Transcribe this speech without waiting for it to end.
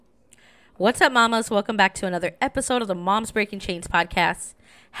What's up, mamas? Welcome back to another episode of the Moms Breaking Chains podcast.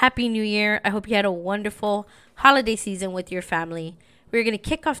 Happy New Year. I hope you had a wonderful holiday season with your family. We're going to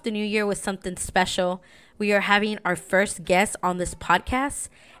kick off the new year with something special. We are having our first guest on this podcast,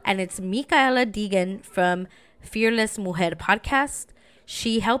 and it's Micaela Deegan from Fearless Mujer podcast.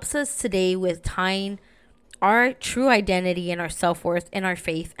 She helps us today with tying our true identity and our self-worth and our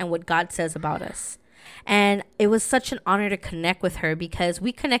faith and what God says about us. And it was such an honor to connect with her because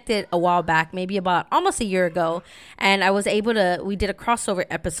we connected a while back, maybe about almost a year ago. And we did a crossover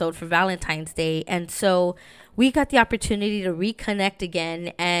episode for Valentine's Day. And so we got the opportunity to reconnect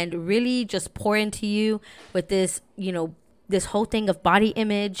again and really just pour into you with this, this whole thing of body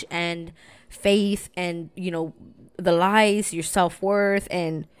image and faith and, the lies, your self-worth.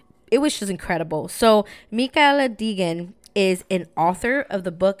 And it was just incredible. So Micaela Deegan is an author of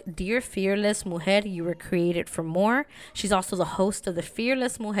the book Dear Fearless Mujer, You Were Created for More. She's also the host of the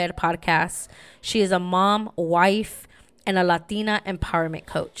Fearless Mujer podcast. She is a mom, wife, and a Latina Empowerment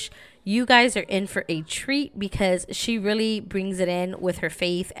Coach. You guys are in for a treat because she really brings it in with her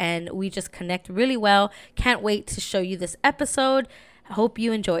faith, and we just connect really well. Can't wait to show you this episode. I hope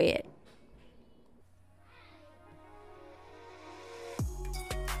you enjoy it.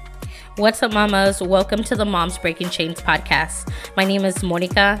 What's up, mamas? Welcome to the Moms Breaking Chains podcast. My name is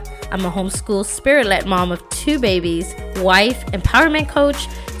Monica. I'm a homeschool spirit-led mom of 2 babies, wife, empowerment coach,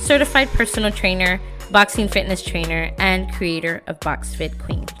 certified personal trainer, boxing fitness trainer, and creator of Box Fit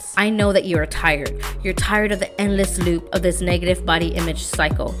Queens. I know that you are tired. You're tired of the endless loop of this negative body image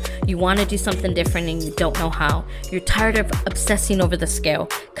cycle. You want to do something different and you don't know how. You're tired of obsessing over the scale,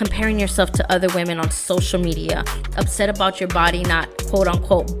 comparing yourself to other women on social media, upset about your body not quote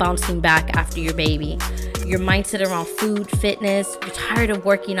unquote bouncing back after your baby. Your mindset around food, fitness, you're tired of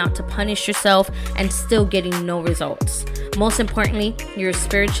working out to punish yourself and still getting no results. Most importantly, you're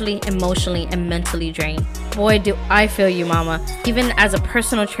spiritually, emotionally, and mentally drained. Boy, do I feel you, mama. Even as a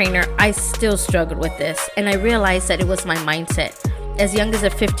personal trainer, I still struggled with this, and I realized that it was my mindset. As young as a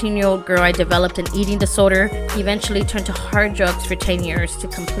 15-year-old girl, I developed an eating disorder, eventually turned to hard drugs for 10 years to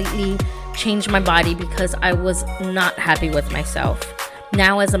completely change my body because I was not happy with myself.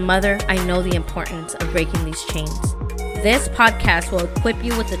 Now, as a mother, I know the importance of breaking these chains. This podcast will equip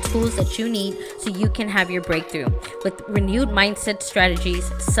you with the tools that you need so you can have your breakthrough with renewed mindset strategies,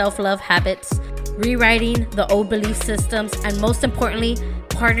 self-love habits, rewriting the old belief systems, and most importantly,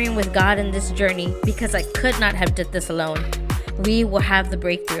 partnering with God in this journey because I could not have did this alone. We will have the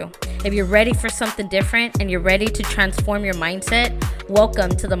breakthrough. If you're ready for something different and you're ready to transform your mindset,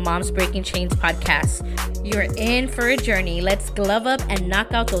 welcome to the Moms Breaking Chains podcast. You're in for a journey. Let's glove up and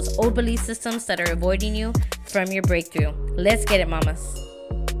knock out those old belief systems that are avoiding you from your breakthrough. Let's get it, mamas.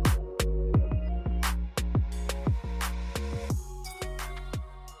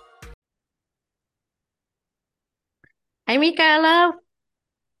 Hi, Micaela.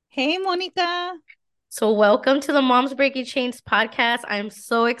 Hey, Monica. So welcome to the Moms Breaking Chains podcast. I'm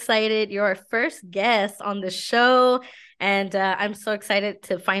so excited. You're our first guest on the show. And I'm so excited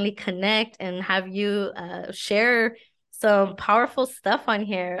to finally connect and have you share some powerful stuff on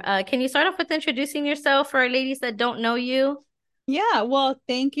here. Can you start off with introducing yourself for our ladies that don't know you? Yeah, well,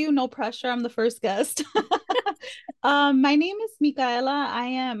 thank you. No pressure. I'm the first guest. My name is Micaela. I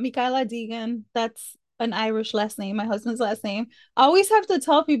am Micaela Deegan. That's an Irish last name, my husband's last name. I always have to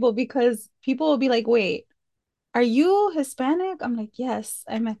tell people because people will be like, wait, are you Hispanic? I'm like, yes,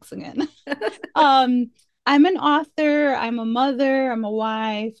 I'm Mexican. Um, I'm an author, I'm a mother, I'm a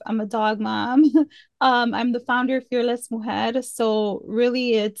wife, I'm a dog mom. I'm the founder of Fearless Mujer. So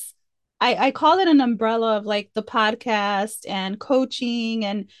really I call it an umbrella of like the podcast and coaching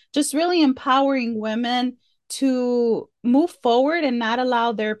and just really empowering women to move forward and not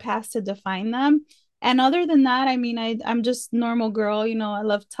allow their past to define them. And other than that, I mean, I'm just normal girl, I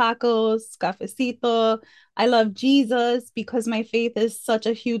love tacos, cafecito. I love Jesus because my faith is such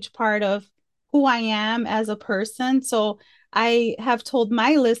a huge part of who I am as a person. So I have told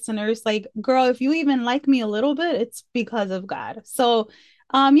my listeners, like, girl, if you even like me a little bit, it's because of God. So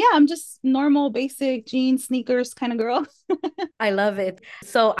yeah, I'm just normal, basic jeans, sneakers kind of girl. I love it.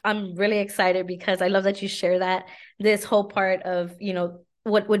 So I'm really excited because I love that you share that this whole part of,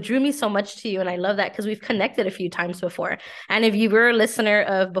 what drew me so much to you. And I love that because we've connected a few times before. And if you were a listener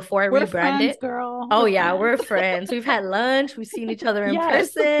of before I We're rebranded, friends, girl. oh We're yeah, we're friends. friends. We've had lunch. We've seen each other in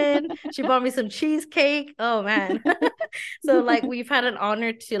Yes. person. She bought me some cheesecake. Oh man. So like we've had an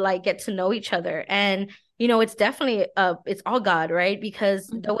honor to like get to know each other. And it's definitely it's all God, right? Because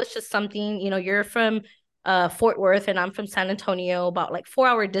that was just something, you're from Fort Worth and I'm from San Antonio, about like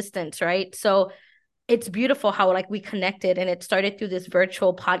 4-hour distance, right? So it's beautiful how like we connected and it started through this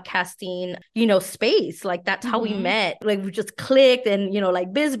virtual podcasting, space. Like that's how we Mm-hmm. met. Like we just clicked and,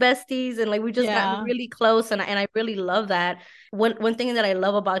 like biz besties and like we just got Yeah. really close. And I really love that. One thing that I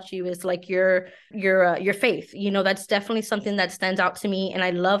love about you is like your faith. That's definitely something that stands out to me. And I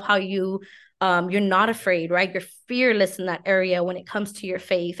love how you're not afraid, right? You're fearless in that area when it comes to your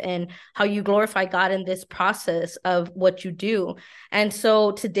faith and how you glorify God in this process of what you do. And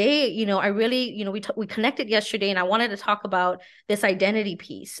so today, I really, we connected yesterday and I wanted to talk about this identity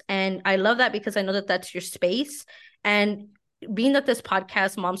piece. And I love that because I know that that's your space. And being that this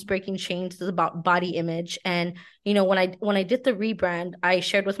podcast, Moms Breaking Chains, is about body image. And, when I did the rebrand, I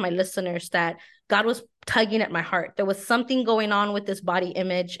shared with my listeners that God was tugging at my heart. There was something going on with this body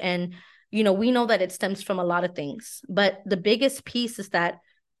image. And, we know that it stems from a lot of things. But the biggest piece is that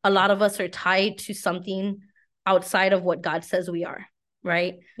a lot of us are tied to something outside of what God says we are,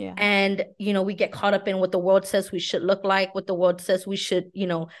 right? Yeah. And we get caught up in what the world says we should look like, what the world says we should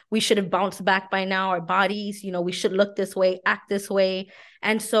have bounced back by now, our bodies, we should look this way, act this way.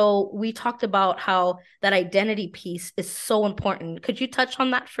 And so we talked about how that identity piece is so important. Could you touch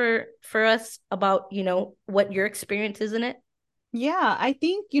on that for us about, what your experience is in it? Yeah, I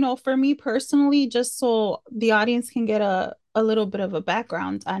think, for me personally, just so the audience can get a little bit of a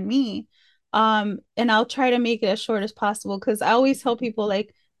background on me, and I'll try to make it as short as possible because I always tell people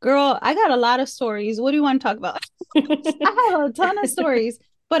like, girl, I got a lot of stories. What do you want to talk about? I have a ton of stories,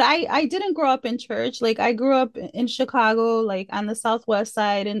 but I didn't grow up in church. Like I grew up in Chicago, like on the Southwest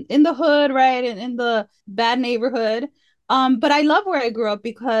side and in the hood, right? And in the bad neighborhood. But I love where I grew up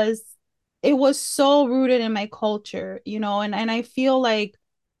because it was so rooted in my culture, and I feel like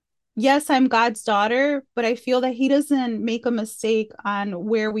yes, I'm God's daughter, but I feel that he doesn't make a mistake on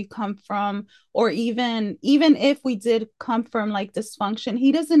where we come from, or even if we did come from like dysfunction,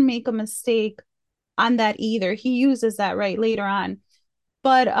 he doesn't make a mistake on that either. He uses that right later on.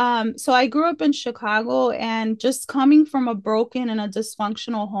 But so I grew up in Chicago and just coming from a broken and a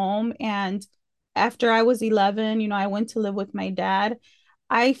dysfunctional home. And after I was 11, I went to live with my dad.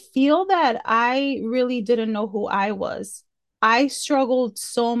 I feel that I really didn't know who I was. I struggled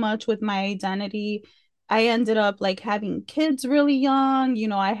so much with my identity. I ended up like having kids really young.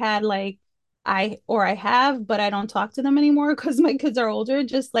 I had like I have, but I don't talk to them anymore because my kids are older,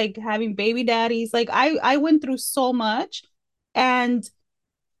 just like having baby daddies. Like I went through so much and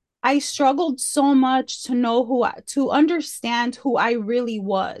I struggled so much to know to understand who I really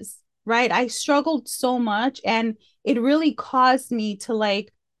was, right? I struggled so much and it really caused me to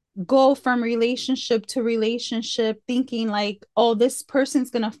like go from relationship to relationship thinking like, oh, this person's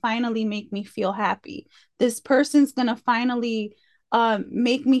going to finally make me feel happy. This person's going to finally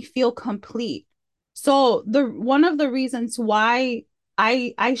make me feel complete. So the one of the reasons why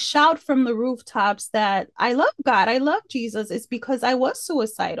I shout from the rooftops that I love God, I love Jesus is because I was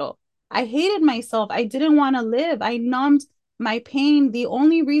suicidal. I hated myself. I didn't want to live. I numbed my pain. The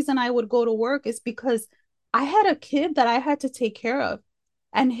only reason I would go to work is because I had a kid that I had to take care of.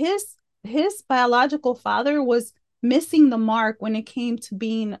 And his biological father was missing the mark when it came to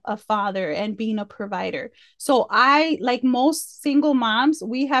being a father and being a provider. So I, like most single moms,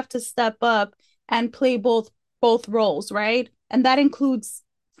 we have to step up and play both roles, right? And that includes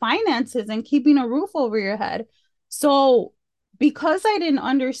finances and keeping a roof over your head. So because I didn't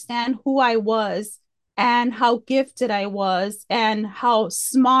understand who I was and how gifted I was and how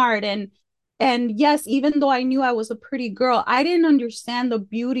smart and yes, even though I knew I was a pretty girl, I didn't understand the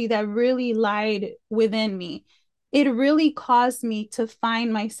beauty that really lied within me. It really caused me to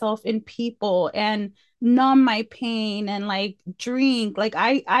find myself in people and numb my pain and like drink. Like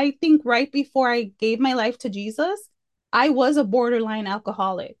I think right before I gave my life to Jesus, I was a borderline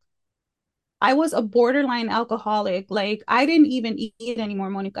alcoholic. I was a borderline alcoholic. Like I didn't even eat anymore,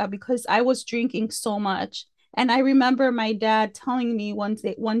 Monica, because I was drinking so much. And I remember my dad telling me one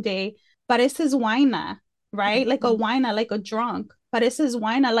day, pareces wina, right? Like a wina, like a drunk. Pareces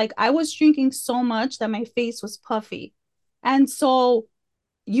wina. Like I was drinking so much that my face was puffy. And so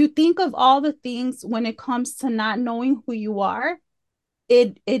you think of all the things when it comes to not knowing who you are,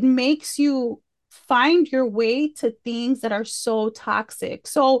 it makes you find your way to things that are so toxic.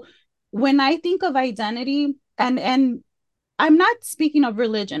 So when I think of identity, and I'm not speaking of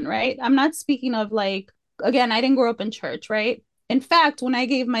religion, right? I'm not speaking of like, again, I didn't grow up in church, right? In fact, when I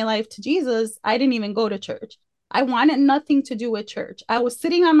gave my life to Jesus, I didn't even go to church. I wanted nothing to do with church. I was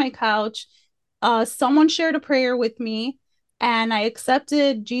sitting on my couch. Someone shared a prayer with me, and I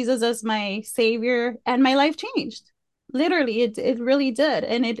accepted Jesus as my savior, and my life changed. Literally, it really did.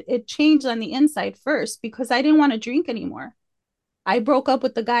 And it changed on the inside first because I didn't want to drink anymore. I broke up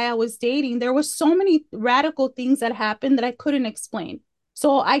with the guy I was dating. There was so many radical things that happened that I couldn't explain.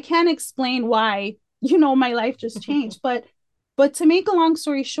 So I can't explain why, my life just changed. But to make a long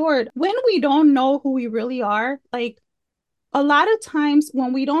story short, when we don't know who we really are, like a lot of times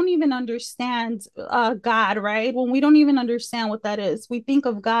when we don't even understand God, right? When we don't even understand what that is, we think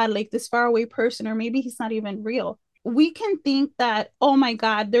of God like this faraway person, or maybe he's not even real. We can think that, oh my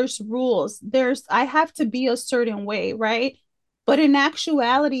God, there's rules. I have to be a certain way, right? But in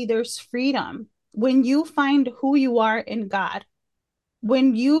actuality, there's freedom when you find who you are in God,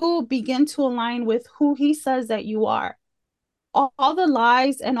 when you begin to align with who he says that you are. All the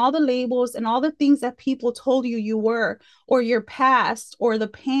lies and all the labels and all the things that people told you you were, or your past, or the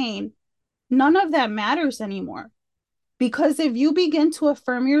pain, none of that matters anymore. Because if you begin to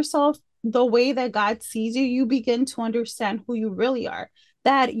affirm yourself the way that God sees you, you begin to understand who you really are.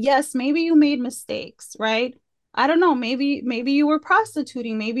 That yes, maybe you made mistakes, right? I don't know, maybe you were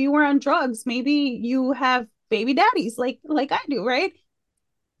prostituting, maybe you were on drugs, maybe you have baby daddies like I do, right?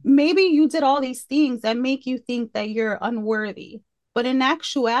 Maybe you did all these things that make you think that you're unworthy. But in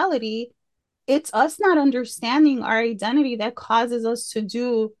actuality, it's us not understanding our identity that causes us to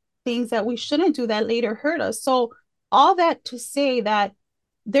do things that we shouldn't do that later hurt us. So, all that to say that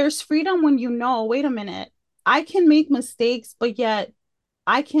there's freedom when you know, wait a minute, I can make mistakes, but yet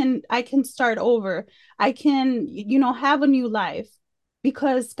I can start over. I can, have a new life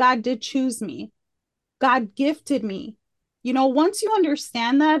because God did choose me. God gifted me. Once you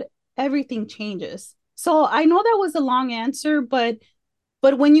understand that, everything changes. So I know that was a long answer, but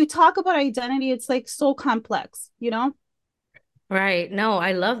when you talk about identity, it's like so complex. Right. No,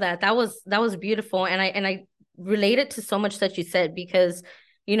 I love that. That was beautiful. And I relate it to so much that you said because,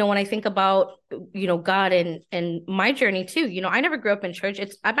 when I think about, God and my journey too, I never grew up in church.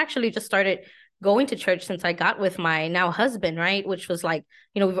 I've actually just started going to church since I got with my now husband, right? Which was like,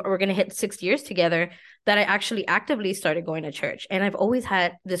 we're going to hit 6 years together that I actually actively started going to church. And I've always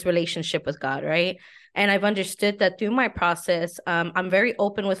had this relationship with God, right? And I've understood that through my process, I'm very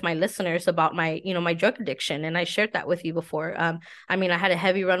open with my listeners about my drug addiction. And I shared that with you before. I had a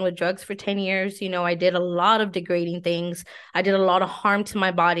heavy run with drugs for 10 years. I did a lot of degrading things. I did a lot of harm to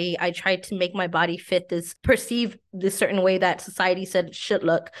my body. I tried to make my body fit perceive this certain way that society said it should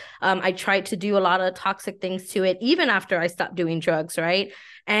look. I tried to do a lot of toxic things to it, even after I stopped doing drugs, right?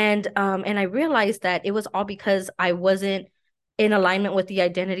 And I realized that it was all because I wasn't in alignment with the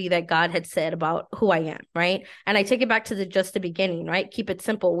identity that God had said about who I am, right? And I take it back to just the beginning, right? Keep it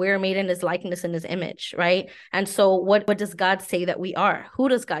simple. We're made in his likeness and his image, right? And so what does God say that we are? Who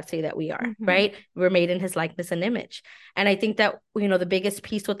does God say that we are, Mm-hmm. right? We're made in his likeness and image. And I think that, the biggest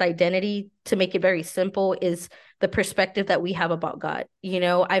piece with identity, to make it very simple, is the perspective that we have about God.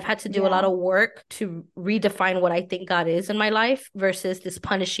 I've had to do a lot Yeah. of work to redefine what I think God is in my life versus this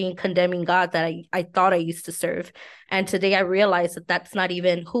punishing, condemning God that I thought I used to serve. And today I realize that that's not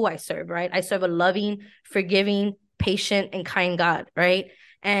even who I serve, right? I serve a loving, forgiving, patient, and kind God, right?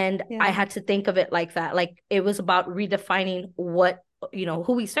 And I Yeah. had to think of it like that. Like it was about redefining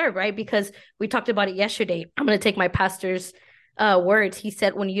who we serve, right? Because we talked about it yesterday. I'm going to take my pastor's words. He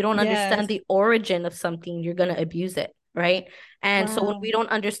said, when you don't understand Yes. the origin of something, you're going to abuse it, right? And so when Wow. we don't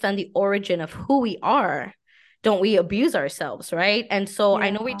understand the origin of who we are, don't we abuse ourselves, right? And so I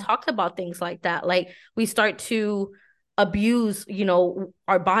Yeah. know we talked about things like that. Like we start to abuse,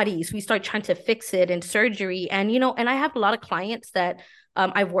 our bodies. We start trying to fix it in surgery. And I have a lot of clients that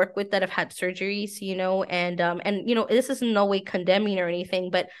I've worked with that have had surgeries, and this is in no way condemning or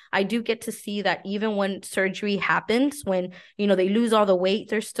anything, but I do get to see that even when surgery happens, when they lose all the weight,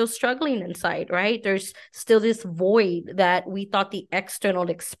 they're still struggling inside, right? There's still this void that we thought the external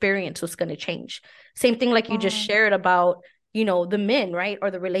experience was going to change. Same thing like you just Wow. shared about the men, right? Or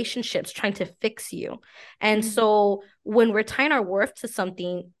the relationships trying to fix you. And Mhm. so when we're tying our worth to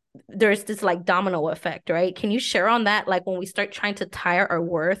something, there's this like domino effect, right? Can you share on that? Like when we start trying to tie our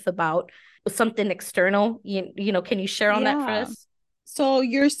worth about something external, can you share on that for Yeah. us? So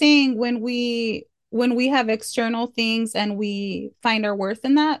you're saying when we have external things and we find our worth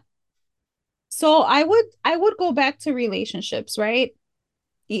in that. So I would go back to relationships, right?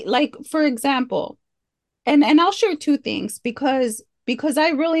 Like for example, and I'll share two things because I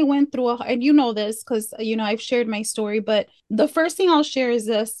really went through and you know this because I've shared my story, but the first thing I'll share is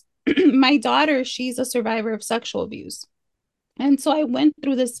this. My daughter, she's a survivor of sexual abuse. And so I went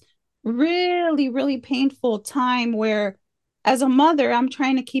through this really, really painful time where, as a mother, I'm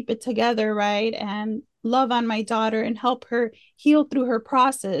trying to keep it together, right? And love on my daughter and help her heal through her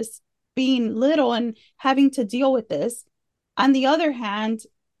process, being little and having to deal with this. On the other hand,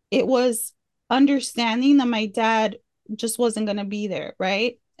 it was understanding that my dad just wasn't going to be there,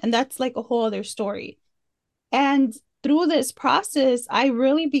 right? And that's like a whole other story. And through this process, I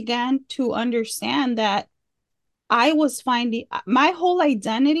really began to understand that I was finding my whole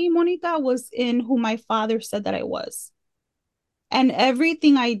identity, Monica, was in who my father said that I was. And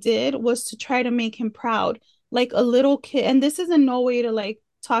everything I did was to try to make him proud, like a little kid. And this is in no way to like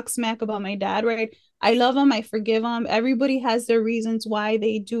talk smack about my dad, right? I love him. I forgive him. Everybody has their reasons why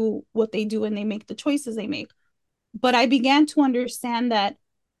they do what they do and they make the choices they make. But I began to understand that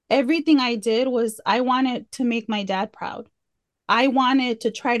everything I did was I wanted to make my dad proud. I wanted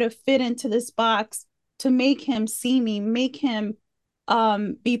to try to fit into this box to make him see me, make him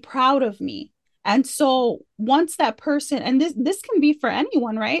be proud of me. And so once that person, and this can be for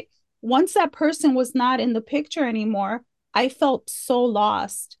anyone, right? Once that person was not in the picture anymore, I felt so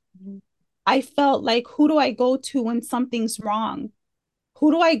lost. Mm-hmm. I felt like, who do I go to when something's wrong?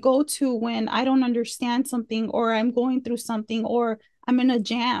 Who do I go to when I don't understand something or I'm going through something or I'm in a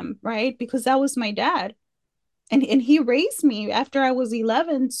jam, right? Because that was my dad. And he raised me after I was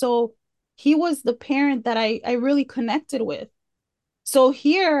 11. So he was the parent that I really connected with. So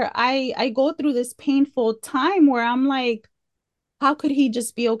here I go through this painful time where I'm like, how could he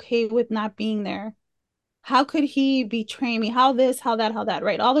just be okay with not being there? How could he betray me? How this, how that,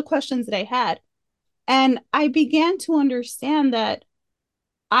 right? All the questions that I had. And I began to understand that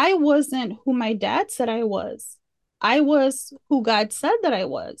I wasn't who my dad said I was. I was who God said that I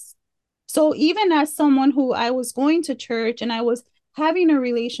was. So even as someone who I was going to church and I was having a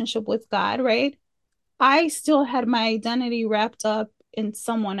relationship with God, right? I still had my identity wrapped up in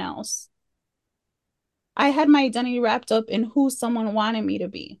someone else. I had my identity wrapped up in who someone wanted me to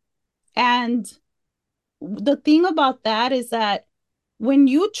be. And the thing about that is that when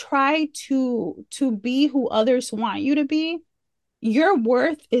you try to be who others want you to be, your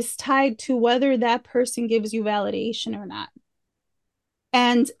worth is tied to whether that person gives you validation or not.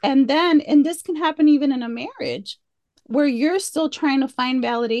 And this can happen even in a marriage where you're still trying to find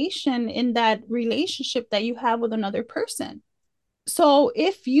validation in that relationship that you have with another person. So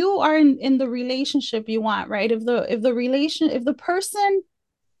if you are in the relationship you want, right? If the person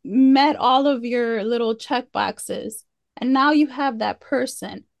met all of your little check boxes and now you have that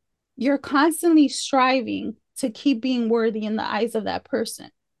person, you're constantly striving to keep being worthy in the eyes of that person.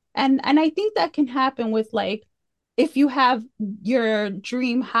 And I think that can happen with like if you have your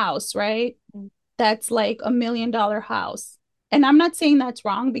dream house, right? That's like $1 million house. And I'm not saying that's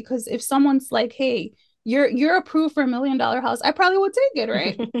wrong because if someone's like, hey, you're approved for $1 million house, I probably would take it,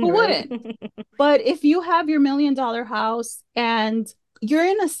 right? Who wouldn't? But if you have your $1 million house and you're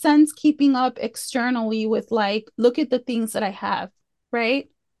in a sense keeping up externally with like, look at the things that I have, right?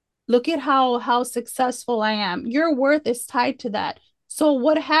 Look at how successful I am. Your worth is tied to that. So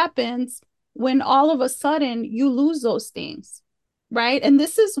what happens when all of a sudden you lose those things? Right. And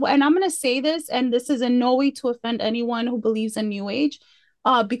and I'm going to say this, and this is in no way to offend anyone who believes in New Age,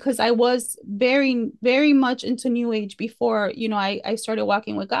 because I was very, very much into New Age before, I started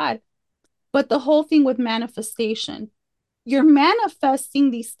walking with God. But the whole thing with manifestation, you're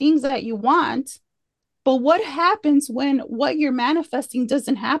manifesting these things that you want, but what happens when what you're manifesting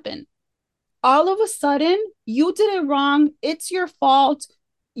doesn't happen? All of a sudden, you did it wrong. It's your fault.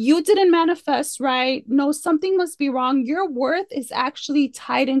 You didn't manifest right. No, something must be wrong. Your worth is actually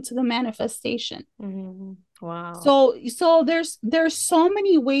tied into the manifestation. Mm-hmm. Wow. So there's so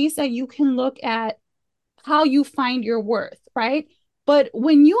many ways that you can look at how you find your worth, right? But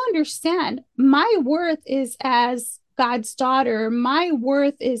when you understand my worth is as God's daughter, my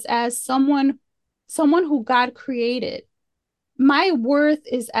worth is as someone who God created. My worth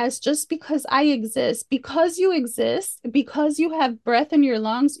is as just because I exist, because you exist, because you have breath in your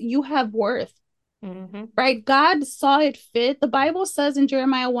lungs, you have worth. Mm-hmm. Right? God saw it fit. The Bible says in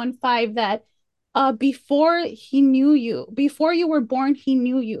Jeremiah 1:5 that before he knew you, before you were born, he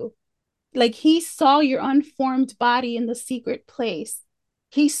knew you. Like he saw your unformed body in the secret place.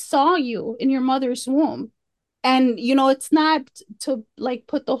 He saw you in your mother's womb. And it's not to like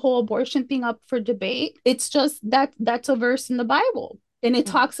put the whole abortion thing up for debate. It's just that's a verse in the Bible. And it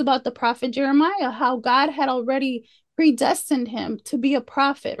talks about the prophet Jeremiah, how God had already predestined him to be a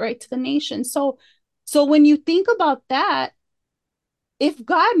prophet, right, to the nation. So when you think about that, if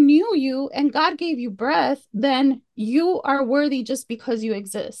God knew you and God gave you breath, then you are worthy just because you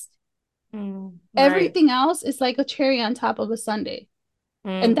exist. Right. Everything else is like a cherry on top of a sundae.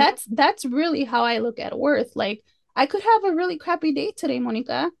 And that's really how I look at worth. Like I could have a really crappy day today,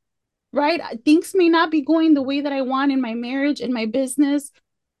 Monica, right? Things may not be going the way that I want in my marriage, in my business.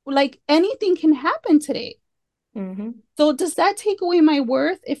 Like anything can happen today. Mm-hmm. So does that take away my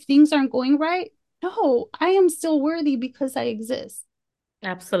worth if things aren't going right? no, I am still worthy because I exist.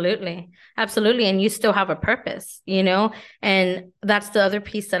 Absolutely. Absolutely. And you still have a purpose, you know? And that's the other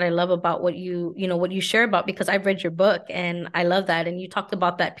piece that I love about what what you share about, because I've read your book and I love that. And you talked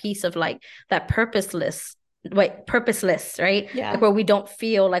about that piece of like that purposeless, right? Like Yeah. where we don't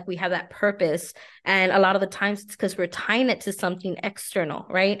feel like we have that purpose. And a lot of the times it's because we're tying it to something external,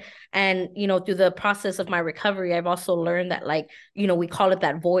 right? And, through the process of my recovery, I've also learned that like, we call it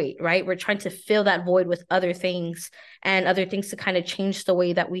that void, right? We're trying to fill that void with other things and other things to kind of change the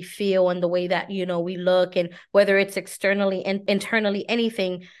way that we feel and the way that we look, and whether it's externally and internally,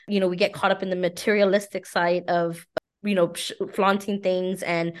 anything. We get caught up in the materialistic side of flaunting things,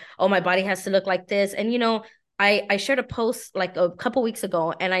 and oh, my body has to look like this. And I shared a post like a couple weeks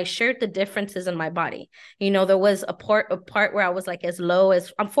ago, and I shared the differences in my body. There was a part where I was like as low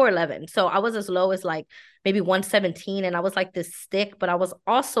as, I'm 4'11", so I was as low as like maybe 117, and I was like this stick, but I was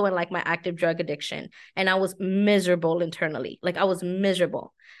also in like my active drug addiction, and I was miserable internally. Like I was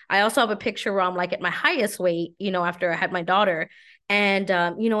miserable. I also have a picture where I'm like at my highest weight, after I had my daughter. And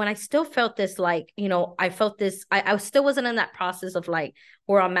and I still felt this like, I felt this, I still wasn't in that process of like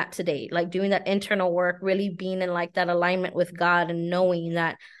where I'm at today, like doing that internal work, really being in like that alignment with God and knowing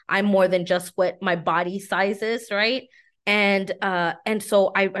that I'm more than just what my body size is, right? And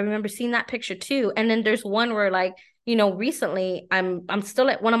so I remember seeing that picture too. And then there's one where like, recently I'm still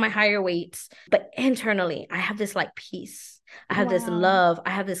at one of my higher weights, but internally I have this like peace. I have this Wow. love, I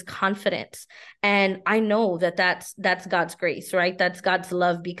have this confidence. And I know that that's God's grace, right? That's God's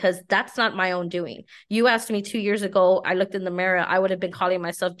love, because that's not my own doing. You asked me 2 years ago, I looked in the mirror, I would have been calling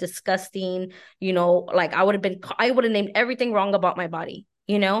myself disgusting, like I would have named everything wrong about my body.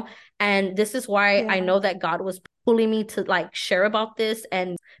 And this is why I Yeah. know that God was pulling me to like share about this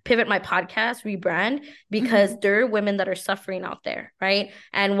and pivot my podcast, rebrand, because Hmm. there are women that are suffering out there, right?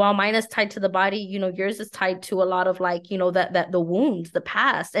 And while mine is tied to the body, yours is tied to a lot of like, that the wounds, the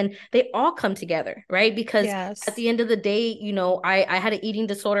past, and they all come together, right? Because at Yes. the end of the day, I had an eating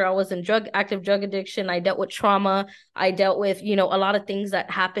disorder. I was in active drug addiction. I dealt with trauma. I dealt with, a lot of things that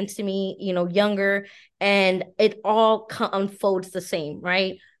happened to me, younger, and it all unfolds the same,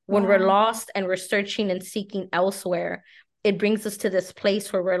 right? When we're Wow. lost and we're searching and seeking elsewhere, it brings us to this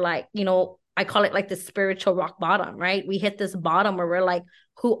place where we're like, I call it like the spiritual rock bottom, right? We hit this bottom where we're like,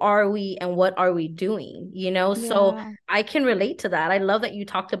 who are we and what are we doing? So Yeah. I can relate to that. I love that you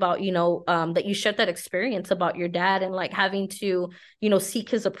talked about, that you shared that experience about your dad and like having to, seek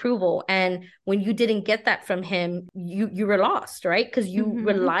his approval. And when you didn't get that from him, you were lost, right? Because you Hmm.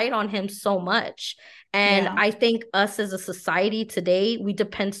 relied on him so much. And Yeah. I think us as a society today, we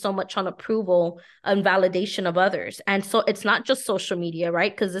depend so much on approval and validation of others. And so it's not just social media,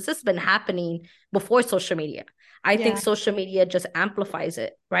 right? Because this has been happening before social media. I think Yeah. social media just amplifies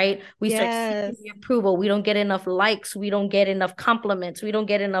it, right? We start seeking Yes. the approval. We don't get enough likes. We don't get enough compliments. We don't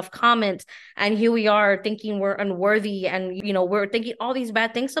get enough comments. And here we are thinking we're unworthy, and, we're thinking all these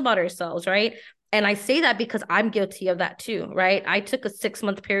bad things about ourselves, right? And I say that because I'm guilty of that too, right? I took a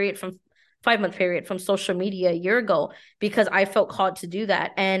 6-month period from 5-month period from social media a year ago because I felt called to do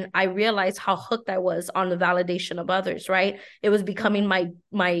that. And I realized how hooked I was on the validation of others, right? It was becoming Wow.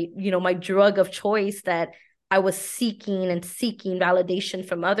 my drug of choice, that I was seeking and seeking validation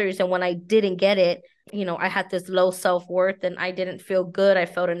from others. And when I didn't get it, I had this low self-worth and I didn't feel good. I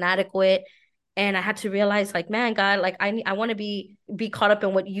felt inadequate. And I had to realize, like, man, God, like I want to be caught up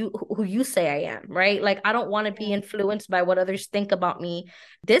in what who you say I am, right? Like I don't want to be Yeah. influenced by what others think about me.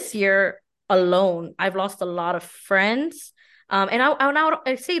 This year alone, I've lost a lot of friends. And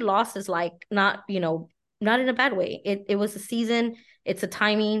I say loss is like not, not in a bad way. It was a season, it's a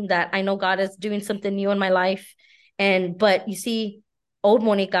timing that I know God is doing something new in my life. And but you see, old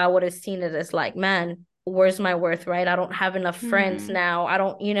Monica would have seen it as like, man, where's my worth, right? I don't have enough friends Hmm. now. I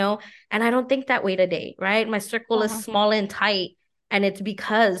don't, and I don't think that way today, right? My circle is Wow. small and tight, and it's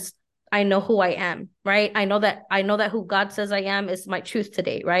because I know who I am, right? I know that who God says I am is my truth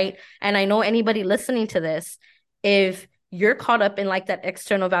today, right? And I know anybody listening to this, if you're caught up in like that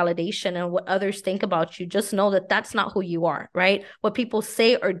external validation and what others think about you, just know that that's not who you are, right? What people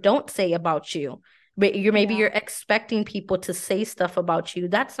say or don't say about you, but maybe you're Yeah. expecting people to say stuff about you.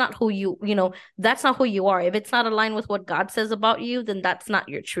 That's not who that's not who you are. If it's not aligned with what God says about you, then that's not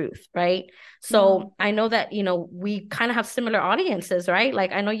your truth, right? Wow. So I know that, we kind of have similar audiences, right?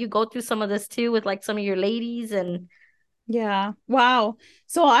 Like I know you go through some of this too with like some of your ladies and Yeah. Wow.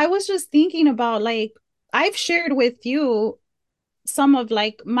 So I was just thinking about like I've shared with you some of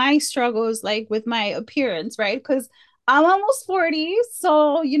like my struggles like with my appearance, right? Because I'm almost 40,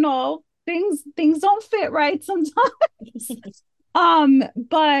 so things don't fit right sometimes.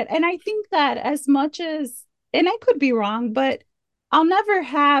 But and I think that as much as, and I could be wrong, but I'll never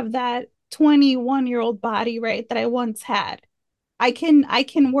have that 21-year-old body, right, that I once had. I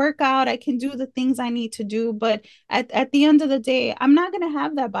can work out, I can do the things I need to do, but at the end of the day, I'm not gonna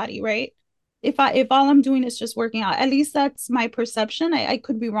have that body, right? If all I'm doing is just working out. At least that's my perception. I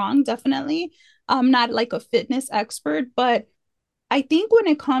could be wrong, definitely. I'm not like a fitness expert, but I think when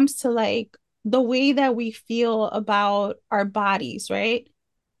it comes to like the way that we feel about our bodies, right?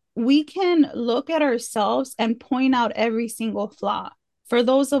 We can look at ourselves and point out every single flaw. For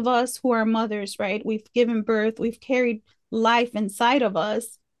those of us who are mothers, right? We've given birth, we've carried life inside of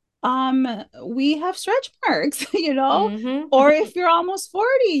us. We have stretch marks, you know? Mm-hmm. Or if you're almost 40,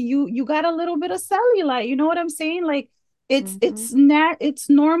 you got a little bit of cellulite. You know what I'm saying? Like Mm-hmm. it's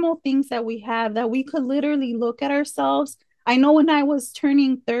normal things that we have that we could literally look at ourselves. I know when I was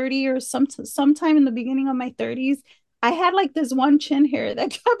turning 30 or sometime in the beginning of my 30s, I had like this one chin hair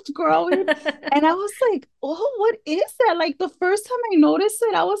that kept growing. And I was like, oh, what is that? Like the first time I noticed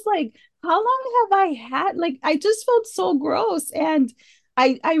it, I was like, how long have I had? Like I just felt so gross. And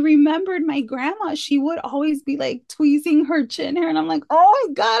I remembered my grandma, she would always be like tweezing her chin hair. And I'm like, oh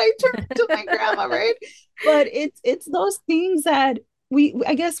my God, I turned into my grandma, right? But it's those things that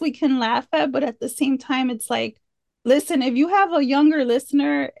I guess we can laugh at, but at the same time, it's like, listen, if you have a younger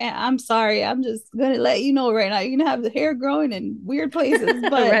listener, and I'm sorry, I'm just gonna let you know right now, you're gonna have the hair growing in weird places.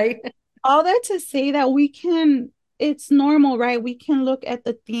 But Right. all that to say that it's normal, right? We can look at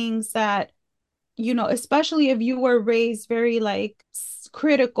the things that, especially if you were raised very like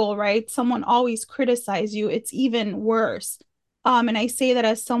critical, right? Someone always criticize you, it's even worse. And I say that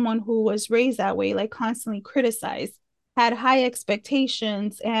as someone who was raised that way, like constantly criticized, had high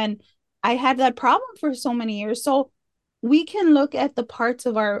expectations, and I had that problem for so many years. So we can look at the parts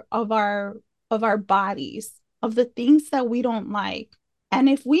of our bodies, of the things that we don't like. And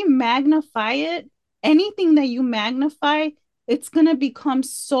if we magnify it, anything that you magnify, it's going to become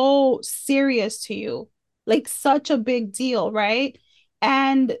so serious to you, like such a big deal, right?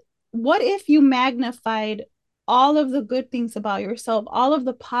 And what if you magnified all of the good things about yourself, all of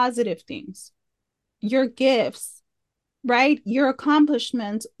the positive things, your gifts, right? Your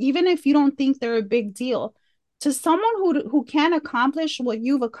accomplishments, even if you don't think they're a big deal, to someone who can accomplish what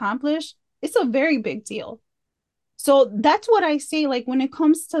you've accomplished, it's a very big deal. So that's what I say. Like when it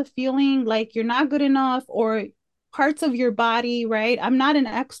comes to feeling like you're not good enough or parts of your body, right? I'm not an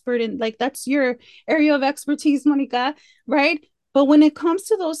expert in, like, that's your area of expertise, Monica, right? But when it comes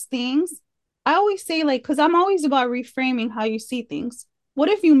to those things, I always say, like, because I'm always about reframing how you see things. What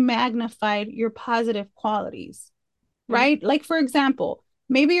if you magnified your positive qualities, right? Like, for example,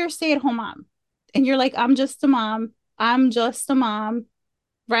 maybe you're a stay-at-home mom and you're like, I'm just a mom. I'm just a mom,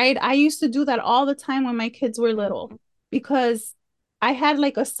 right? I used to do that all the time when my kids were little Mm-hmm. because I had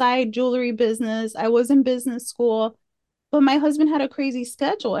like a side jewelry business. I was in business school, but my husband had a crazy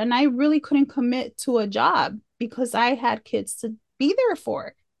schedule and I really couldn't commit to a job because I had kids to be there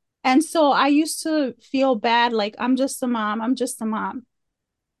for. And so I used to feel bad, like I'm just a mom, I'm just a mom.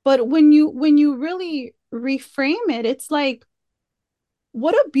 But when you really reframe it, it's like,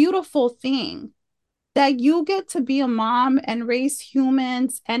 what a beautiful thing that you get to be a mom and raise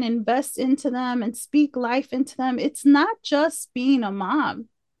humans and invest into them and speak life into them. It's not just being a mom.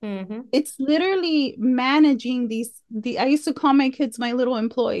 Mm-hmm. It's literally managing the I used to call my kids my little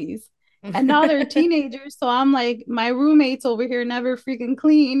employees. And now they're teenagers, so I'm like, my roommates over here never freaking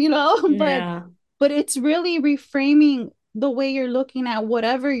clean, but Yeah. it's really reframing the way you're looking at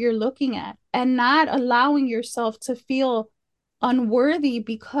whatever you're looking at and not allowing yourself to feel unworthy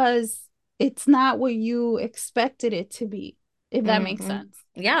because it's not what you expected it to be, if that makes Hmm. sense.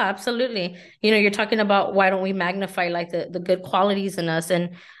 Yeah, absolutely. You're talking about why don't we magnify like the good qualities in us?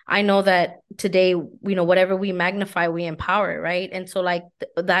 And I know that today, whatever we magnify, we empower, right? And so like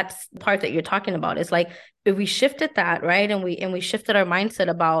that's the part that you're talking about. It's like if we shifted that, right? And we shifted our mindset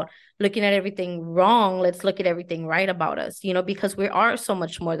about looking at everything wrong, let's look at everything right about us, because we are so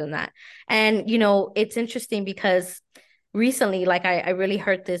much more than that. And it's interesting because recently, like I really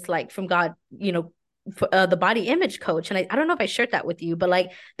heard this like from God, the body image coach. And I don't know if I shared that with you, but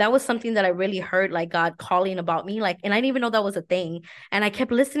like that was something that I really heard like God calling about me. Like, and I didn't even know that was a thing. And I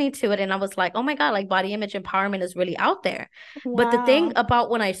kept listening to it and I was like, oh my God, like body image empowerment is really out there. But the thing Wow. about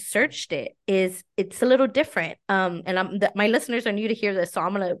when I searched it is it's a little different. And my listeners are new to hear this, so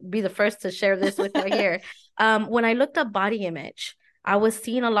I'm gonna be the first to share this with right here. When I looked up body image, I was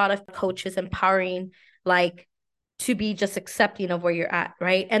seeing a lot of coaches empowering like to be just accepting of where you're at,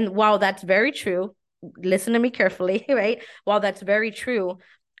 right? And while that's very true, listen to me carefully, right? While that's very true,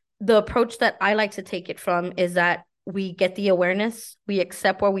 the approach that I like to take it from is that we get the awareness, we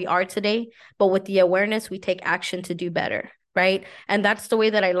accept where we are today, but with the awareness, we take action to do better. Right. And that's the way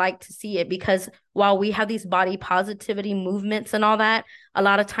that I like to see it, because while we have these body positivity movements and all that, a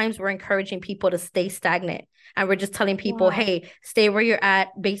lot of times we're encouraging people to stay stagnant. And we're just telling people, Wow. hey, stay where you're at,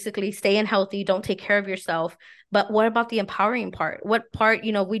 basically stay in healthy, don't take care of yourself. But what about the empowering part? What part,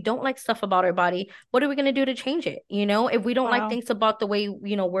 we don't like stuff about our body. What are we going to do to change it? If we don't like Wow. things about the way,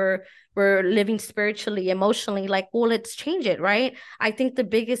 we're living spiritually, emotionally, like, well, let's change it, right? I think the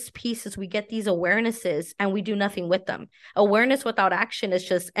biggest piece is we get these awarenesses and we do nothing with them. Awareness without action is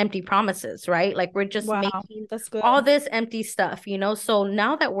just empty promises, right? Like we're just Wow. making That's all good. this empty stuff. So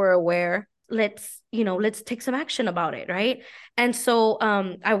now that we're aware, let's take some action about it, right? And so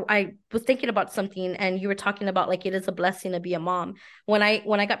I was thinking about something, and you were talking about like it is a blessing to be a mom. When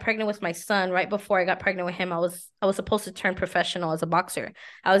I got pregnant with my son, right before I got pregnant with him, I was supposed to turn professional as a boxer.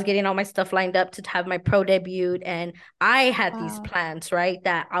 I was getting all my stuff lined up to have my pro debut, and I had these Wow. plans, right?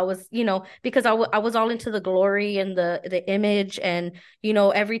 That I was, because I was all into the glory and the image and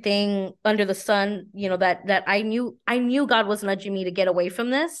everything under the sun, that I knew God was nudging me to get away from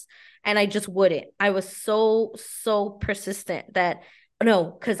this, and I just wouldn't. I was so persistent that no,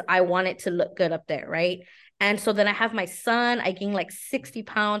 because I wanted to look good up there, right? And so then I have my son, I gained like 60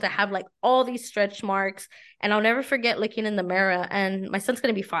 pounds. I have like all these stretch marks. And I'll never forget looking in the mirror. And my son's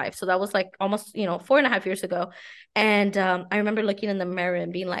going to be 5. So that was like almost, 4.5 years ago. And I remember looking in the mirror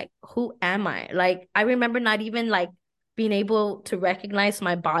and being like, who am I? Like, I remember not even like being able to recognize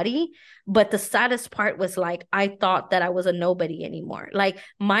my body. But the saddest part was like, I thought that I was a nobody anymore. Like,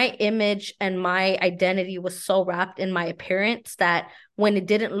 my image and my identity was so wrapped in my appearance that when it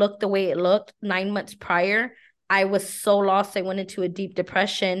didn't look the way it looked 9 months prior, I was so lost. I went into a deep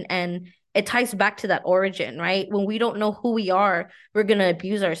depression, and it ties back to that origin, right? When we don't know who we are, we're going to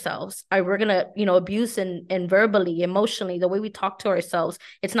abuse ourselves. We're going to, abuse and verbally, emotionally, the way we talk to ourselves.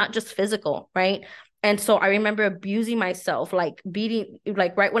 It's not just physical, right? And so I remember abusing myself, like beating,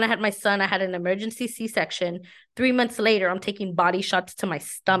 like right when I had my son, I had an emergency C-section. 3 months later, I'm taking body shots to my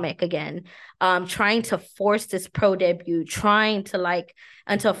stomach again, trying to force this pro debut, trying to like,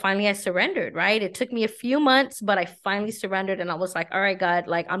 until finally I surrendered, right? It took me a few months, but I finally surrendered, and I was like, all right, God,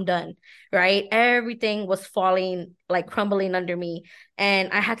 like I'm done, right? Everything was falling, like crumbling under me,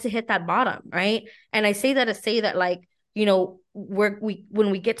 and I had to hit that bottom, right? And I say that to say that, like,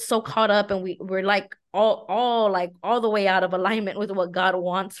 when we get so caught up and we're like all like all the way out of alignment with what God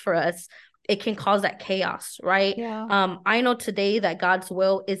wants for us, it can cause that chaos, right? Yeah. I know today that God's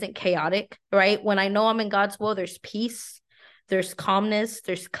will isn't chaotic, right? When I know I'm in God's will, there's peace, there's calmness,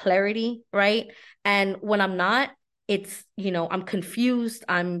 there's clarity, right? And when I'm not, it's, I'm confused,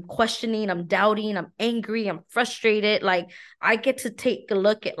 I'm questioning, I'm doubting, I'm angry, I'm frustrated. Like, I get to take a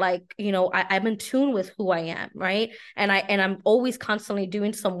look at, like, I'm in tune with who I am, right? And I'm always constantly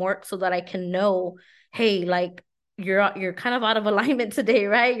doing some work so that I can know, hey, like, you're kind of out of alignment today,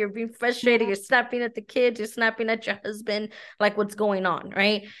 right? You're being frustrated, Yeah. you're snapping at the kids, you're snapping at your husband, like, what's going on,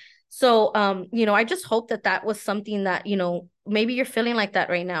 right? So I just hope that that was something that, maybe you're feeling like that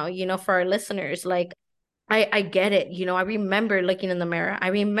right now, for our listeners. Like, I get it. I remember looking in the mirror. I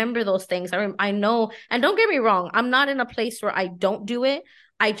remember those things. I know, and don't get me wrong, I'm not in a place where I don't do it.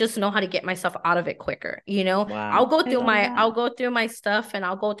 I just know how to get myself out of it quicker. I'll Wow. go I through love my that. I'll go through my stuff, and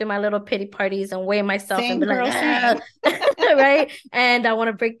I'll go through my little pity parties and weigh myself and Same be like, girl, ah, same. right? And I want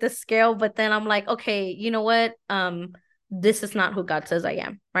to break the scale, but then I'm like, okay, you know what? This is not who God says I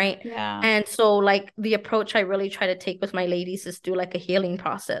am, right? Yeah. And so, like, the approach I really try to take with my ladies is do like a healing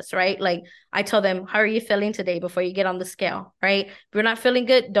process, right? Like, I tell them, how are you feeling today before you get on the scale, right? If you're not feeling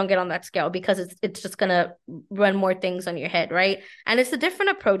good, don't get on that scale, because it's just gonna run more things on your head, right? And it's a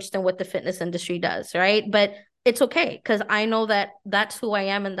different approach than what the fitness industry does, right? But it's okay, because I know that that's who I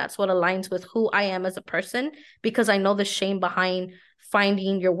am, and that's what aligns with who I am as a person, because I know the shame behind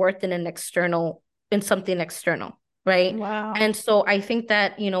finding your worth in something external, right? Wow. And so I think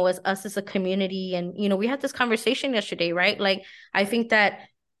that, as us as a community, and, we had this conversation yesterday, right? Like, I think that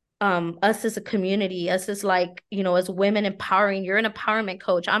us as a community, us as, like, as women empowering, you're an empowerment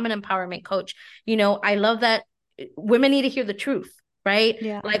coach, I'm an empowerment coach. I love that women need to hear the truth, right?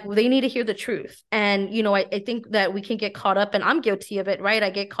 Yeah. Like, they need to hear the truth. And I think that we can get caught up, and I'm guilty of it, right?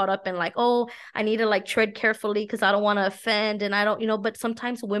 I get caught up in, like, oh, I need to like tread carefully because I don't want to offend, and I don't, but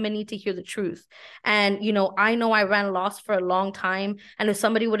sometimes women need to hear the truth. And I know I ran lost for a long time, and if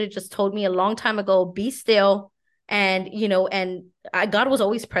somebody would have just told me a long time ago, be still And, God was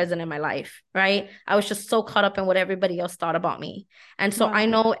always present in my life, right? I was just so caught up in what everybody else thought about me. And so I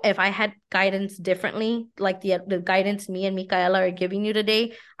Wow. know if I had guidance differently, like the guidance me and Micaela are giving you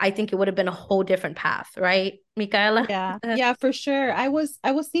today, I think it would have been a whole different path, right, Micaela? Yeah. Yeah, for sure. I was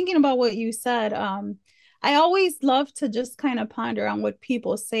thinking about what you said. I always love to just kind of ponder on what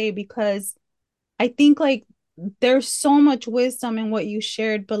people say because I think like there's so much wisdom in what you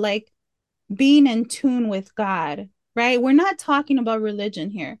shared, but like being in tune with God, right? We're not talking about religion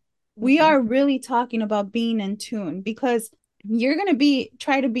here. We Mm-hmm. are really talking about being in tune because you're going to be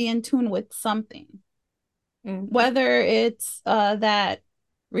try to be in tune with something, Mm-hmm. whether it's that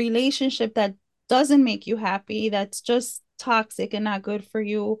relationship that doesn't make you happy, that's just toxic and not good for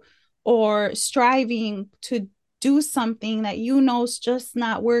you, or striving to do something that you know is just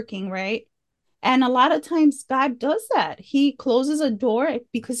not working, right? And a lot of times God does that. He closes a door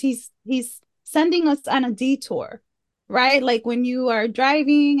because he's sending us on a detour, right? Like when you are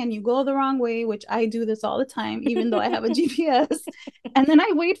driving and you go the wrong way, which I do this all the time, even though I have a GPS, and then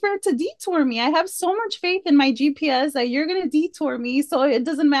I wait for it to detour me. I have so much faith in my GPS that you're going to detour me, so it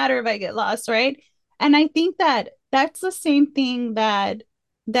doesn't matter if I get lost, right? And I think that that's the same thing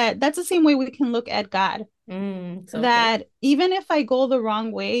that's the same way we can look at God, So good. that even if I go the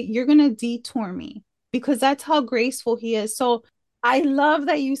wrong way, you're going to detour me because that's how graceful he is. So I love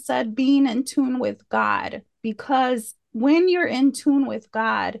that you said being in tune with God, because when you're in tune with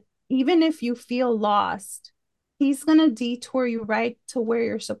God, even if you feel lost, he's going to detour you right to where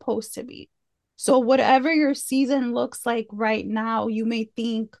you're supposed to be. So whatever your season looks like right now, you may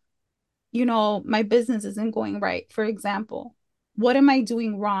think, my business isn't going right, for example. What am I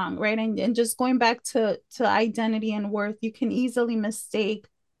doing wrong? Right. And just going back to identity and worth, you can easily mistake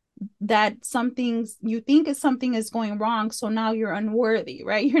that something you think is something is going wrong. So now you're unworthy,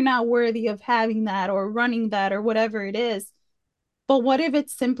 right? You're not worthy of having that or running that or whatever it is. But what if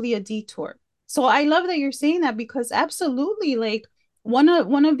it's simply a detour? So I love that you're saying that, because absolutely, like one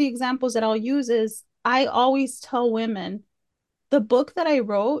of the examples that I'll use is I always tell women the book that I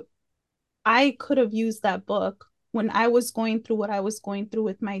wrote, I could have used that book when I was going through what I was going through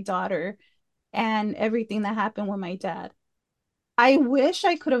with my daughter and everything that happened with my dad. I wish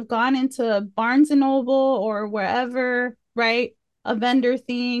I could have gone into Barnes and Noble or wherever, right? A vendor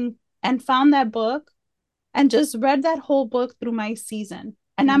thing, and found that book and just read that whole book through my season.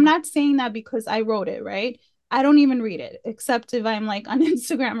 And I'm Mm-hmm. not saying that because I wrote it, right? I don't even read it except if I'm like on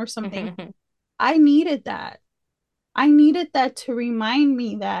Instagram or something. I needed that. I needed that to remind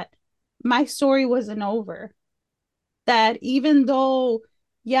me that my story wasn't over, that even though,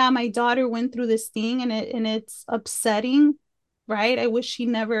 yeah, my daughter went through this thing and it's upsetting, right? I wish she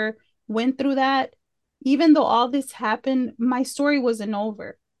never went through that. Even though all this happened, my story wasn't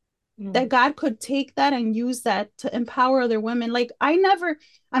over. That God could take that and use that to empower other women. Like I'm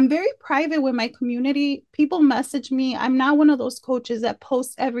very private with my community. People message me. I'm not one of those coaches that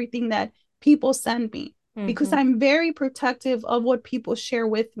posts everything that people send me, because Mm-hmm. I'm very protective of what people share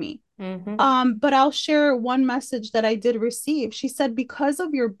with me. Mm-hmm. But I'll share one message that I did receive. She said, because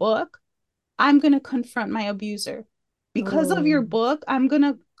of your book, I'm going to confront my abuser. Because of Oh. your book, I'm going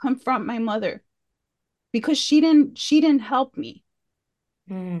to confront my mother because she didn't help me.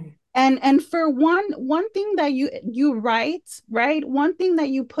 Mm. And for one thing that you write, right? One thing that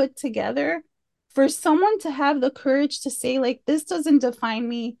you put together, for someone to have the courage to say like, this doesn't define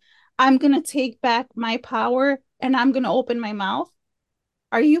me. I'm going to take back my power and I'm going to open my mouth.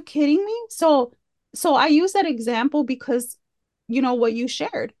 Are you kidding me? So I use that example because what you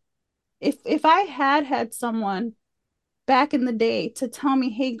shared. If I had someone back in the day to tell me,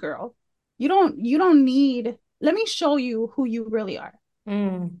 "Hey girl, you don't need, let me show you who you really are.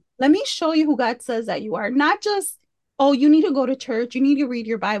 Mm. Let me show you who God says that you are. Not just, oh, you need to go to church, you need to read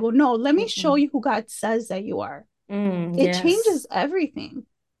your Bible. No, let me show Mm-mm. you who God says that you are." It Yes. changes everything.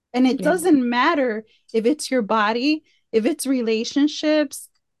 And it Yeah. doesn't matter if it's your body, if it's relationships,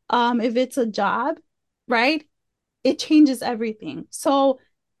 if it's a job, right? It changes everything. So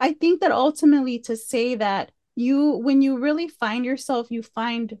I think that ultimately, to say that when you really find yourself, you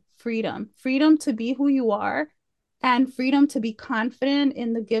find freedom to be who you are, and freedom to be confident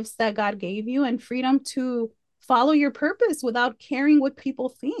in the gifts that God gave you, and freedom to follow your purpose without caring what people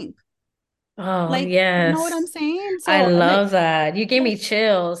think. Oh, Like, you know what I'm yes. saying? I So, love that. You gave like, me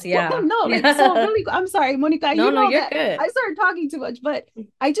chills. Yeah. no, like, so Yeah. really, I'm sorry, Monica, No, you no, know you're that good. I started talking too much, but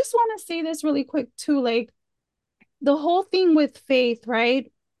I just want to say this really quick too. Like, the whole thing with faith,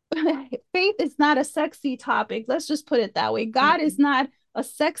 right? Faith is not a sexy topic. Let's just put it that way. God is Mm-mm. not a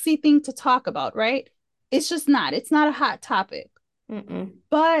sexy thing to talk about, right? It's just not. It's not a hot topic. Mm-mm.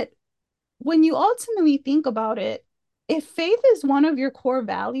 But when you ultimately think about it, if faith is one of your core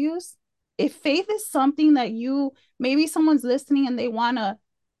values, if faith is something that you, maybe someone's listening and they want to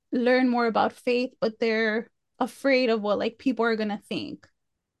learn more about faith, but they're afraid of what like people are going to think.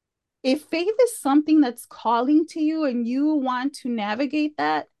 If faith is something that's calling to you and you want to navigate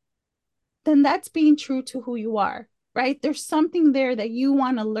that, then that's being true to who you are, right? There's something there that you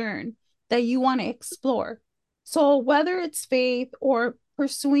want to learn, that you want to explore. So whether it's faith or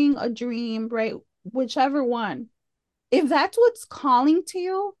pursuing a dream, right? Whichever one, if that's what's calling to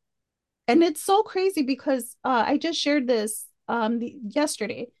you, and it's so crazy because I just shared this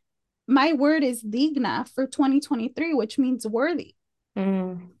yesterday. My word is digna for 2023, which means worthy,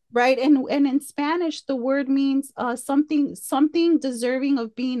 Mm. right? And in Spanish the word means something deserving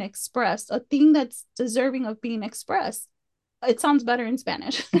of being expressed, a thing that's deserving of being expressed. It sounds better in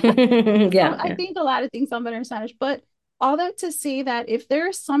Spanish. Yeah, I yeah. think a lot of things sound better in Spanish, but all that to say that if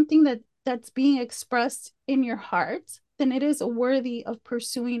there's something that's being expressed in your heart, then it is worthy of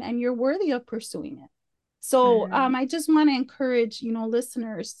pursuing, and you're worthy of pursuing it. So Mm. I just want to encourage,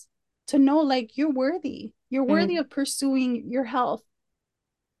 listeners to know like you're worthy. You're worthy Mm. of pursuing your health,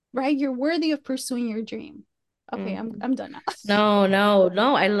 right? You're worthy of pursuing your dream. Okay, I'm Mm. I'm done now. No, no,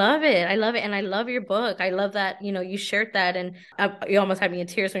 no. I love it. I love it. And I love your book. I love that, you shared that. And you almost had me in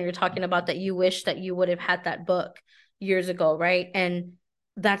tears when you were talking about that. You wish that you would have had that book years ago. Right. And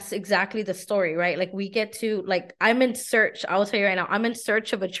that's exactly the story, right? Like we get to, like, I'm in search. I will tell you right now, I'm in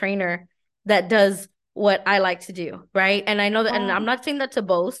search of a trainer that does what I like to do. Right. And I know that, and Wow. I'm not saying that to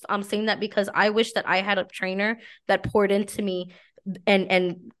boast. I'm saying that because I wish that I had a trainer that poured into me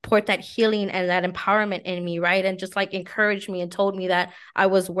and poured that healing and that empowerment in me, right? And just like encouraged me and told me that I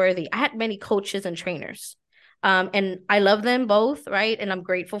was worthy. I had many coaches and trainers. And I love them both, right? And I'm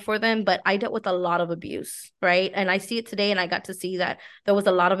grateful for them, but I dealt with a lot of abuse, right? And I see it today, and I got to see that there was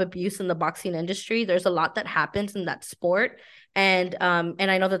a lot of abuse in the boxing industry. There's a lot that happens in that sport. And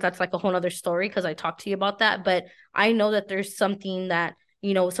I know that that's like a whole other story because I talked to you about that, but I know that there's something that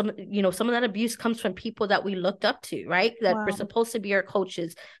some of that abuse comes from people that we looked up to, right? That were Wow. supposed to be our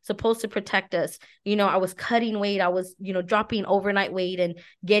coaches, supposed to protect us. I was cutting weight, I was, dropping overnight weight and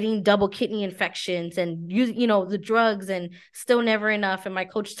getting double kidney infections and the drugs, and still never enough. And my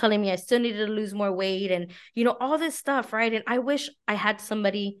coach telling me I still needed to lose more weight, and all this stuff, right? And I wish I had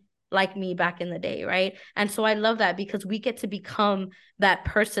somebody like me back in the day, right? And so I love that because we get to become that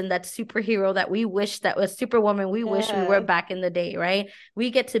person, that superhero that we wish, that was superwoman we wish we were Yeah. back in the day, right?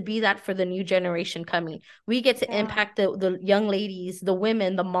 We get to be that for the new generation coming. We get to Yeah. impact the young ladies, the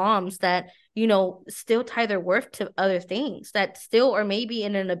women, the moms that still tie their worth to other things, that still are maybe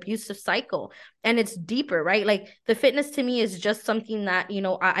in an abusive cycle. And it's deeper, right? Like the fitness to me is just something that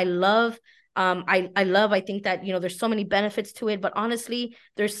I love. I love. I think that there's so many benefits to it, but honestly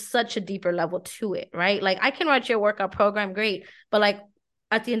there's such a deeper level to it, right? Like I can write your workout program great, but like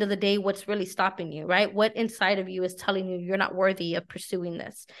at the end of the day, what's really stopping you, right? What inside of you is telling you you're not worthy of pursuing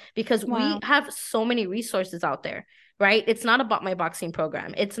this? Because we Wow. have so many resources out there, right? It's not about my boxing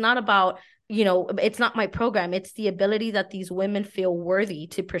program. It's not about, it's not my program. It's the ability that these women feel worthy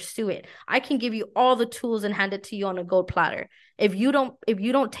to pursue it. I can give you all the tools and hand it to you on a gold platter. If you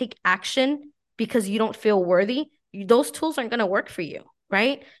don't take action because you don't feel worthy, those tools aren't going to work for you,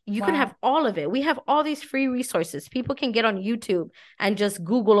 right? You can have Wow. all of it. We have all these free resources. People can get on YouTube and just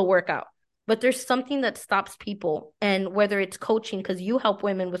Google a workout. But there's something that stops people. And whether it's coaching, because you help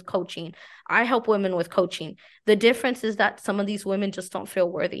women with coaching, I help women with coaching. The difference is that some of these women just don't feel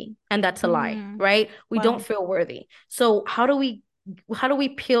worthy. And that's a lie, Mm. right? We don't Wow. feel worthy. So how do we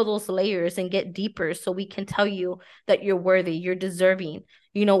peel those layers and get deeper so we can tell you that you're worthy, you're deserving?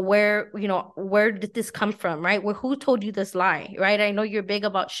 Where did this come from, right? Who told you this lie, right? I know you're big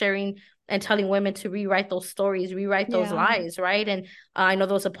about sharing and telling women to rewrite those stories, rewrite those Yeah. lies, right? And I know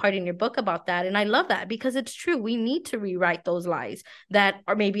there was a part in your book about that, and I love that because it's true. We need to rewrite those lies that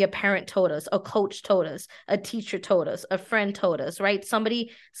are maybe a parent told us, a coach told us, a teacher told us, a friend told us, right? Somebody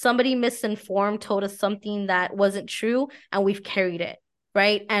misinformed told us something that wasn't true, and we've carried it,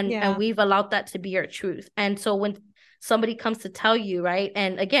 right? And Yeah. we've allowed that to be our truth. And so when somebody comes to tell you, right,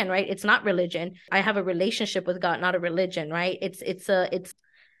 and again, right, it's not religion. I have a relationship with God, not a religion, right? It's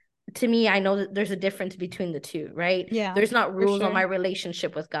to me, I know that there's a difference between the two, right? Yeah. There's not For rules on my sure.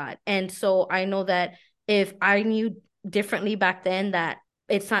 relationship with God. And so I know that if I knew differently back then, that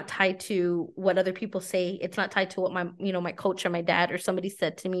it's not tied to what other people say, it's not tied to what my coach or my dad or somebody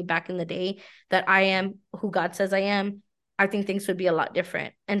said to me back in the day, that I am who God says I am, I think things would be a lot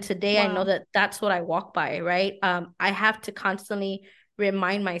different. And today I know Wow. that that's what I walk by, right? I have to constantly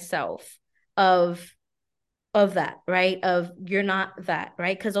remind myself of of that, right? Of you're not that,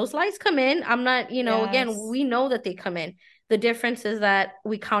 right? Because those lies come in. I'm not, again, Yes. we know that they come in. The difference is that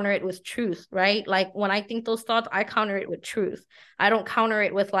we counter it with truth, right? Like when I think those thoughts, I counter it with truth. I don't counter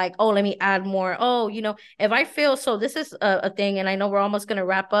it with like, oh, let me add more. Oh, if I feel so, this is a thing, and I know we're almost going to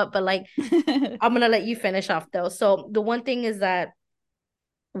wrap up, but like, I'm going to let you finish off though. So the one thing is that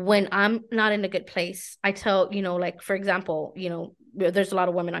when I'm not in a good place, I tell, like for example, there's a lot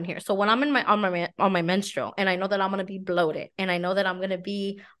of women on here. So when I'm on my menstrual and I know that I'm gonna be bloated and I know that I'm gonna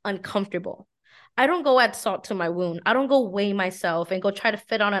be uncomfortable, I don't go add salt to my wound. I don't go weigh myself and go try to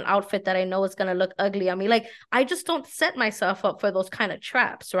fit on an outfit that I know is gonna look ugly on me. Like I just don't set myself up for those kind of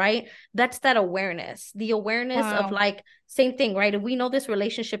traps, right? That's that awareness. The awareness of Wow. like same thing, right? If we know this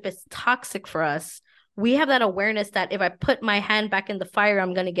relationship is toxic for us, we have that awareness that if I put my hand back in the fire,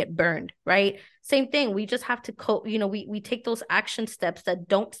 I'm going to get burned, right? Same thing. We just have to we take those action steps that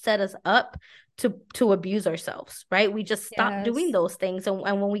don't set us up to abuse ourselves, right? We just stop doing Yes. those things. And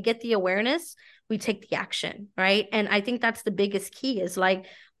when we get the awareness, we take the action, right? And I think that's the biggest key is like,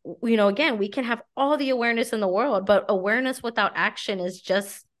 again, we can have all the awareness in the world, but awareness without action is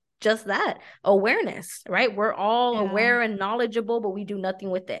just that awareness, right? We're all Yeah. aware and knowledgeable, but we do nothing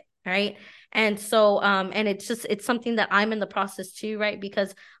with it, right? And so, and it's something that I'm in the process too, right?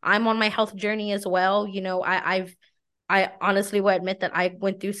 Because I'm on my health journey as well. I honestly will admit that I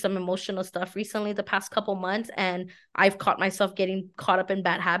went through some emotional stuff recently the past couple months, and I've caught myself getting caught up in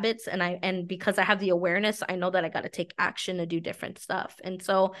bad habits. And because I have the awareness, I know that I got to take action to do different stuff. And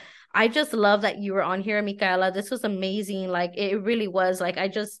so I just love that you were on here, Micaela. This was amazing. Like it really was. Like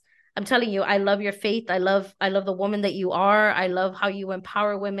I'm telling you, I love your faith. I love the woman that you are. I love how you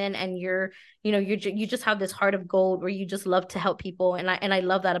empower women, and you just have this heart of gold where you just love to help people, and I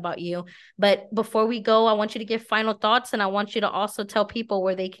love that about you. But before we go, I want you to give final thoughts, and I want you to also tell people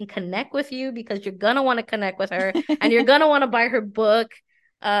where they can connect with you, because you're gonna want to connect with her, and you're gonna want to buy her book.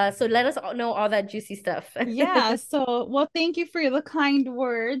 So let us know all that juicy stuff. Yeah. So, well, thank you for the kind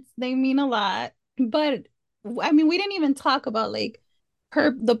words. They mean a lot. But I mean, we didn't even talk about like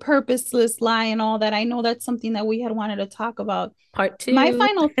the purposeless lie and all that. I know that's something that we had wanted to talk about. Part My two.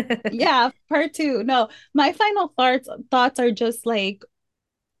 final, yeah, part two. No, my final thoughts are just like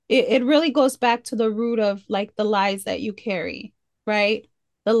it really goes back to the root of like the lies that you carry, right?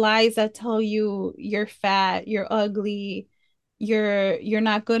 The lies that tell you you're fat, you're ugly, you're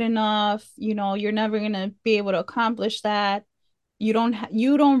not good enough, you're never going to be able to accomplish that. You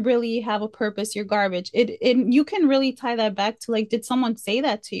don't really have a purpose, you're garbage. It you can really tie that back to like, did someone say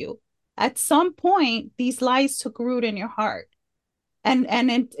that to you? At some point, these lies took root in your heart.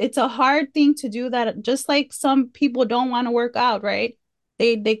 It's a hard thing to do that, just like some people don't want to work out, right?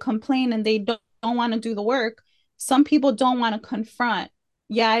 They complain and they don't want to do the work. Some people don't want to confront.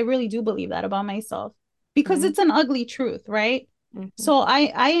 Yeah, I really do believe that about myself because Mhm, it's an ugly truth, right? mhm, So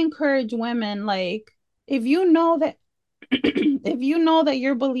I encourage women, like, if you know that if you know that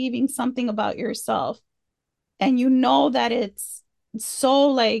you're believing something about yourself and you know that it's so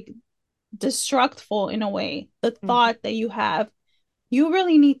like destructful in a way, the mhm, thought that you have, you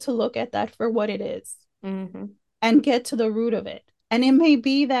really need to look at that for what it is mhm, and get to the root of it. And it may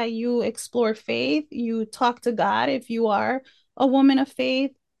be that you explore faith, you talk to God if you are a woman of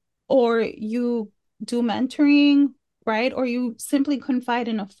faith, or you do mentoring, right? Or you simply confide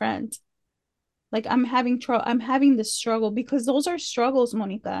in a friend. Like, I'm having this struggle, because those are struggles,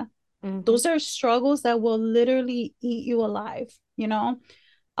 Monica. mhm. Those are struggles that will literally eat you alive, you know?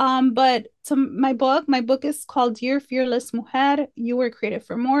 But to my book is called Dear Fearless Mujer, You Were Created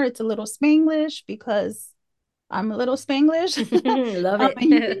for More. It's a little Spanglish because I'm a little Spanglish. Love And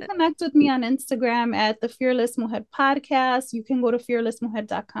you can it. connect with me on Instagram at the Fearless Mujer Podcast. You can go to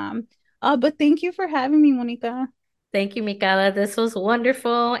fearlessmujer.com. But thank you for having me, Monica. Thank you, Micaela. This was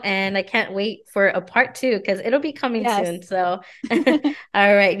wonderful, and I can't wait for a part two because it'll be coming soon. Yes. So,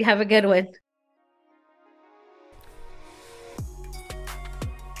 all right, have a good one.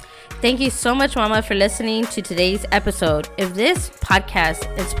 Thank you so much, Mama, for listening to today's episode. If this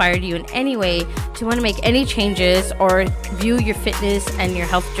podcast inspired you in any way to want to make any changes or view your fitness and your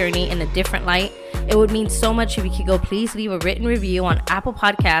health journey in a different light, it would mean so much if you could go please leave a written review on Apple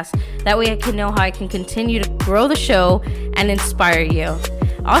Podcasts. That way I can know how I can continue to grow the show and inspire you.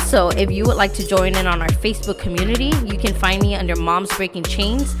 Also, if you would like to join in on our Facebook community, you can find me under Moms Breaking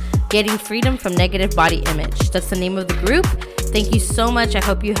Chains, Getting Freedom from Negative Body Image. That's the name of the group. Thank you so much. I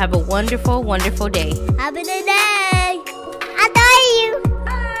hope you have a wonderful, wonderful day. Have a good day. I adore you.